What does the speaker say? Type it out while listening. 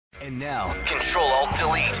And now,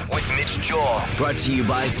 Control-Alt-Delete with Mitch Joel. Brought to you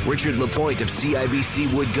by Richard Lapointe of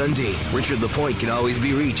CIBC Wood Gundy. Richard Lapointe can always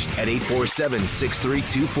be reached at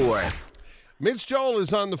 847-6324. Mitch Joel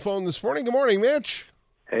is on the phone this morning. Good morning, Mitch.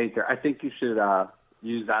 Hey, sir. I think you should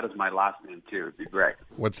use that as my last name, too. It'd be great.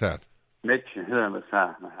 What's that? Mitch. I'm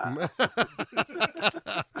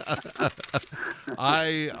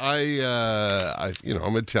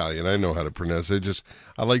Italian. I know how to pronounce it.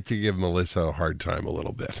 I like to give Melissa a hard time a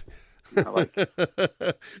little bit. I like it.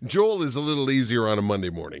 Joel is a little easier on a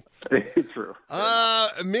Monday morning. True.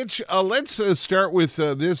 Mitch, let's start with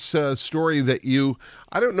this story that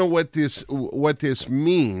I don't know what this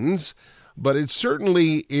means, but it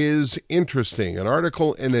certainly is interesting. An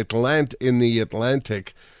article in the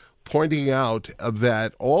Atlantic pointing out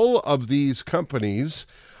that all of these companies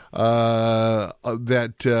that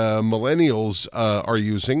millennials are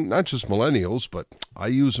using, not just millennials, but I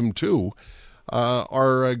use them too,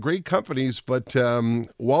 are great companies, but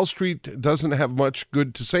Wall Street doesn't have much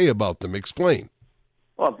good to say about them. Explain.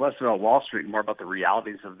 Well, it's less about Wall Street and more about the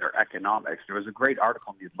realities of their economics. There was a great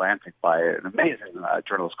article in The Atlantic by an amazing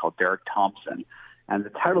journalist called Derek Thompson, and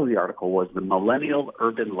the title of the article was "The Millennial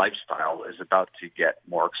Urban Lifestyle is About to Get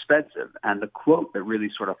More Expensive." And the quote that really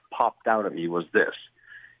sort of popped out at me was this: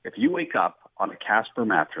 "If you wake up on a Casper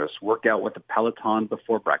mattress, work out with a Peloton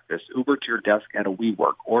before breakfast, Uber to your desk at a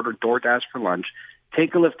WeWork, order DoorDash for lunch,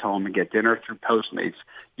 take a lift home and get dinner through Postmates,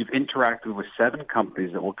 you've interacted with 7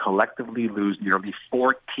 companies that will collectively lose nearly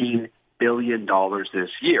 $14 billion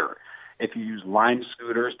this year. If you use Lime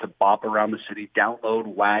scooters to bop around the city, download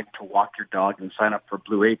Wag to walk your dog, and sign up for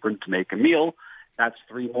Blue Apron to make a meal, that's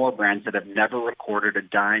 3 more brands that have never recorded a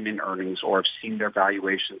dime in earnings or have seen their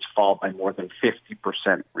valuations fall by more than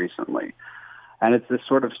 50% recently." And it's this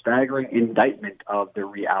sort of staggering indictment of the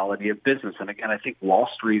reality of business. And again, I think Wall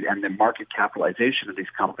Street and the market capitalization of these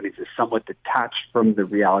companies is somewhat detached from the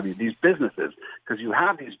reality of these businesses. Because you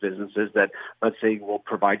have these businesses that, let's say, will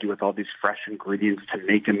provide you with all these fresh ingredients to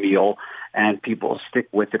make a meal, and people stick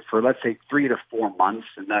with it for, let's say, 3 to 4 months,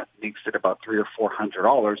 and that makes it about $300 or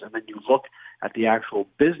 $400. And then you look at the actual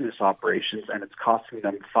business operations, and it's costing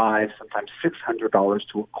them $500, sometimes $600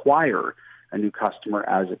 to acquire a new customer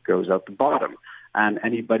as it goes out the bottom. And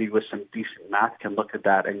anybody with some decent math can look at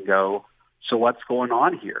that and go, so what's going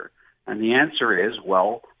on here? And the answer is,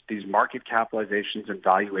 well, these market capitalizations and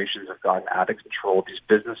valuations have gotten out of control. These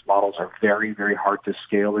business models are very, very hard to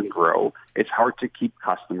scale and grow. It's hard to keep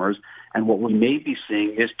customers. And what we may be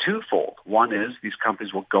seeing is twofold. One is these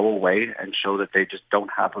companies will go away and show that they just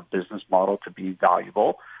don't have a business model to be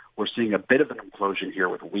valuable. We're seeing a bit of an implosion here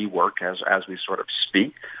with WeWork as we sort of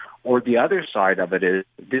speak. Or the other side of it is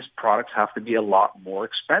these products have to be a lot more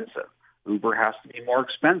expensive. Uber has to be more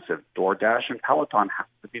expensive. DoorDash and Peloton have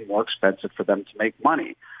to be more expensive for them to make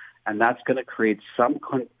money. And that's going to create some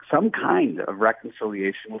kind of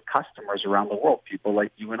reconciliation with customers around the world, people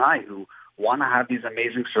like you and I who want to have these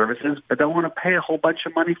amazing services but don't want to pay a whole bunch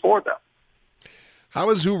of money for them.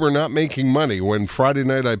 How is Uber not making money when Friday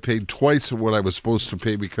night I paid twice of what I was supposed to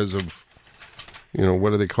pay because of,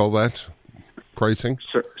 what do they call that? Pricing?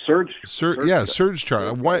 Surge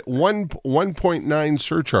charge. 1.9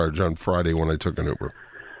 surcharge on Friday when I took an Uber.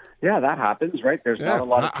 Yeah, that happens, right? There's not a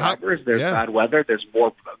lot of drivers. There's bad weather. There's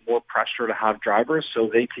more pressure to have drivers, so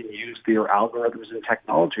they can use their algorithms and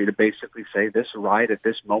technology to basically say this ride at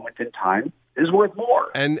this moment in time is worth more.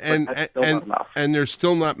 And they're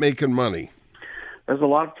still not making money. There's a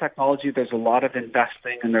lot of technology, there's a lot of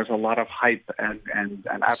investing, and there's a lot of hype and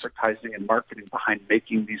advertising and marketing behind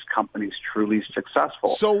making these companies truly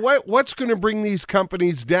successful. So what's going to bring these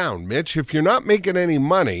companies down, Mitch? If you're not making any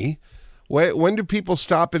money, when do people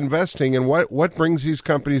stop investing, and what brings these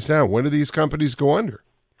companies down? When do these companies go under?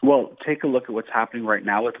 Well, take a look at what's happening right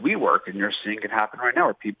now with WeWork, and you're seeing it happen right now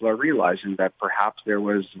where people are realizing that perhaps there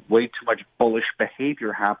was way too much bullish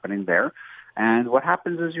behavior happening there. And what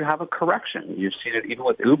happens is you have a correction. You've seen it even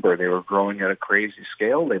with Uber. They were growing at a crazy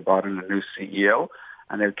scale. They brought in a new CEO,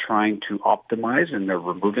 and they're trying to optimize, and they're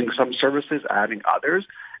removing some services, adding others.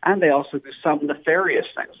 And they also do some nefarious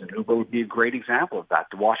things. And Uber would be a great example of that.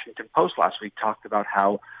 The Washington Post last week talked about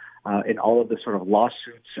how in all of the sort of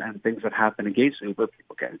lawsuits and things that happen against Uber,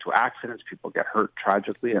 people get into accidents, people get hurt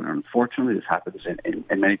tragically, and unfortunately this happens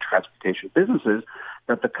in many transportation businesses,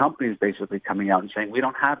 that the company is basically coming out and saying, we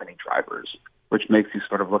don't have any drivers, which makes you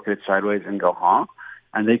sort of look at it sideways and go, huh?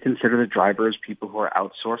 And they consider the drivers people who are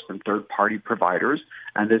outsourced and third-party providers,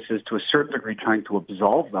 and this is to a certain degree trying to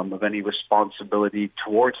absolve them of any responsibility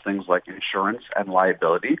towards things like insurance and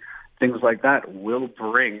liability. Things like that will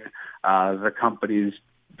bring the companies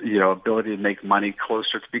ability to make money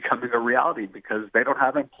closer to becoming a reality because they don't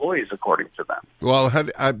have employees, according to them. Well,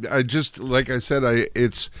 I just, like I said,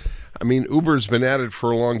 Uber's been at it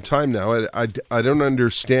for a long time now. I don't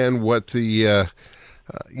understand what the,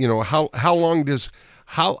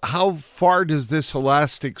 how far does this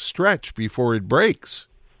elastic stretch before it breaks?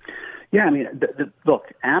 Yeah, look,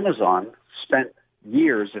 Amazon spent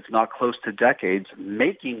years, if not close to decades,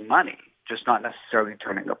 making money, just not necessarily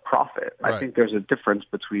turning a profit. Right. I think there's a difference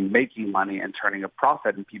between making money and turning a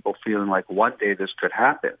profit and people feeling like one day this could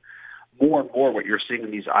happen. More and more what you're seeing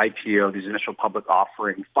in these IPO, these initial public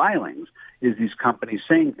offering filings, is these companies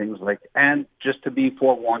saying things like, and just to be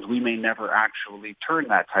forewarned, we may never actually turn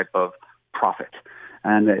that type of profit.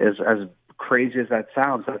 And as crazy as that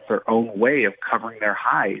sounds, that's their own way of covering their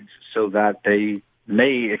hides so that they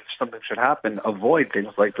may, if something should happen, avoid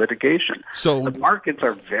things like litigation. So the markets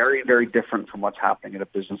are very, very different from what's happening at a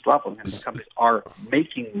business level. And the companies are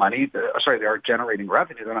making money. They are generating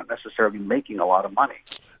revenue. They're not necessarily making a lot of money.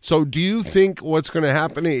 So do you think what's going to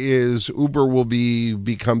happen is Uber will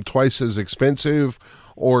become twice as expensive,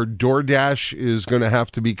 or DoorDash is going to have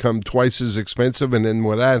to become twice as expensive? And then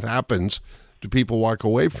when that happens, do people walk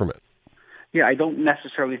away from it? Yeah, I don't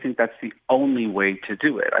necessarily think that's the only way to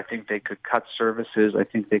do it. I think they could cut services. I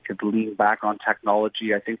think they could lean back on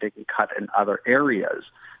technology. I think they can cut in other areas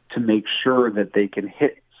to make sure that they can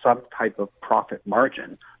hit some type of profit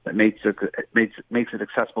margin that makes it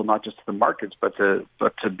accessible not just to the markets, but to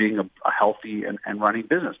being a healthy and running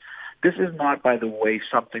business. This is not, by the way,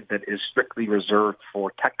 something that is strictly reserved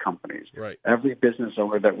for tech companies. Right. Every business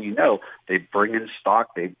owner that we know, they bring in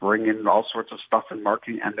stock, they bring in all sorts of stuff in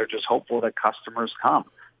marketing, and they're just hopeful that customers come.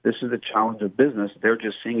 This is the challenge of business. They're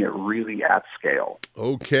just seeing it really at scale.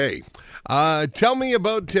 Okay. Tell me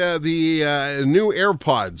about the new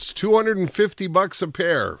AirPods, $250 a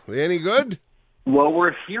pair. Any good? Well,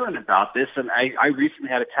 we're hearing about this, and I recently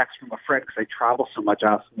had a text from a friend because I travel so much,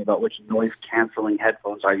 asking me about which noise-canceling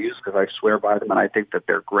headphones I use because I swear by them and I think that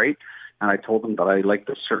they're great. And I told them that I like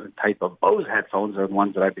the certain type of Bose headphones. They're the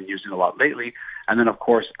ones that I've been using a lot lately. And then, of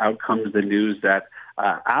course, out comes the news that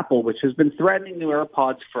Apple, which has been threatening new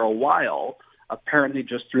AirPods for a while, apparently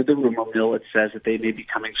just through the rumor mill, it says that they may be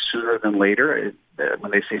coming sooner than later. When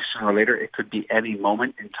they say sooner or later, it could be any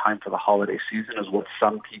moment in time for the holiday season, is what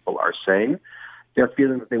some people are saying. They're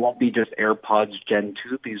feeling that they won't be just AirPods Gen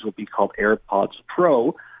 2. These will be called AirPods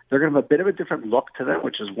Pro. They're going to have a bit of a different look to them,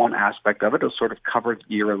 which is one aspect of it. It'll sort of cover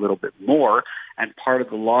the ear a little bit more. And part of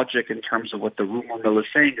the logic in terms of what the rumor mill is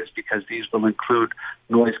saying is because these will include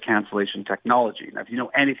noise cancellation technology. Now, if you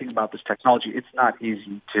know anything about this technology, it's not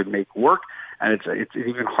easy to make work. And it's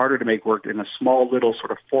even harder to make work in a small little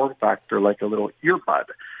sort of form factor like a little earbud.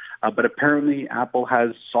 But apparently Apple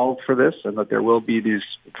has solved for this and that there will be these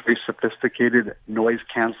very sophisticated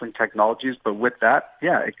noise-canceling technologies. But with that,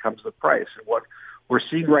 yeah, it comes the price. And what we're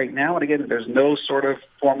seeing right now, and again, there's no sort of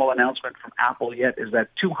formal announcement from Apple yet, is that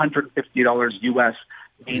 $250 US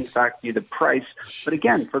may in fact be the price. But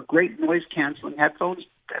again, for great noise-canceling headphones,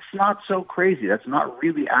 that's not so crazy. That's not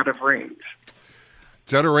really out of range.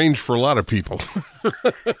 It's out of range for a lot of people.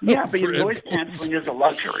 Yeah, but your noise canceling is a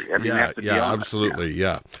luxury. You have to be honest. Absolutely,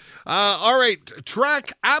 yeah. All right,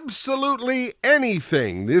 track absolutely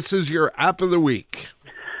anything. This is your app of the week.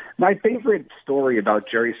 My favorite story about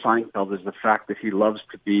Jerry Seinfeld is the fact that he loves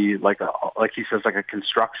to be like he says, like a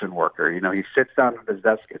construction worker. You know, he sits down at his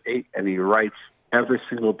desk at 8 and he writes every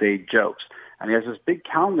single day jokes. And he has this big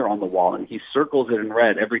calendar on the wall and he circles it in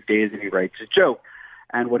red every day that he writes a joke.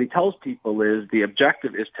 And what he tells people is the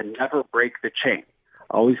objective is to never break the chain.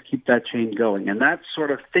 Always keep that chain going. And that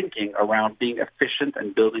sort of thinking around being efficient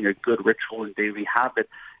and building a good ritual and daily habit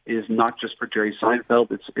is not just for Jerry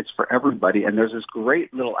Seinfeld. It's for everybody. And there's this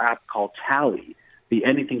great little app called Tally, the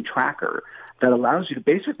anything tracker, that allows you to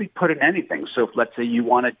basically put in anything. So if, let's say, you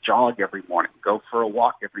want to jog every morning, go for a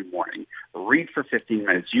walk every morning, read for 15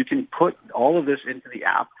 minutes, you can put all of this into the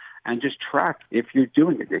app and just track if you're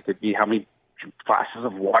doing it. It could be how many glasses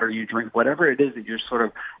of water you drink, whatever it is that you're sort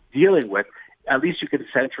of dealing with. At least you can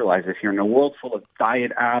centralize. If you're in a world full of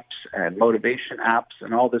diet apps and motivation apps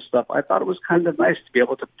and all this stuff, I thought it was kind of nice to be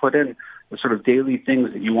able to put in the sort of daily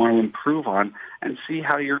things that you want to improve on and see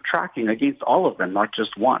how you're tracking against all of them, not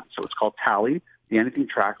just one. So it's called Tally, the Anything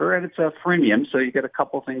Tracker, and it's a freemium, so you get a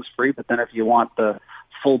couple things free, but then if you want the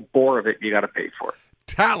full bore of it, you got to pay for it.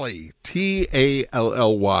 Tally, Tally.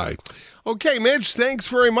 Okay, Mitch, thanks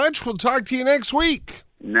very much. We'll talk to you next week.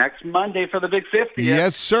 Next Monday for the Big 50.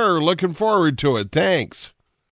 Yes, sir. Looking forward to it. Thanks.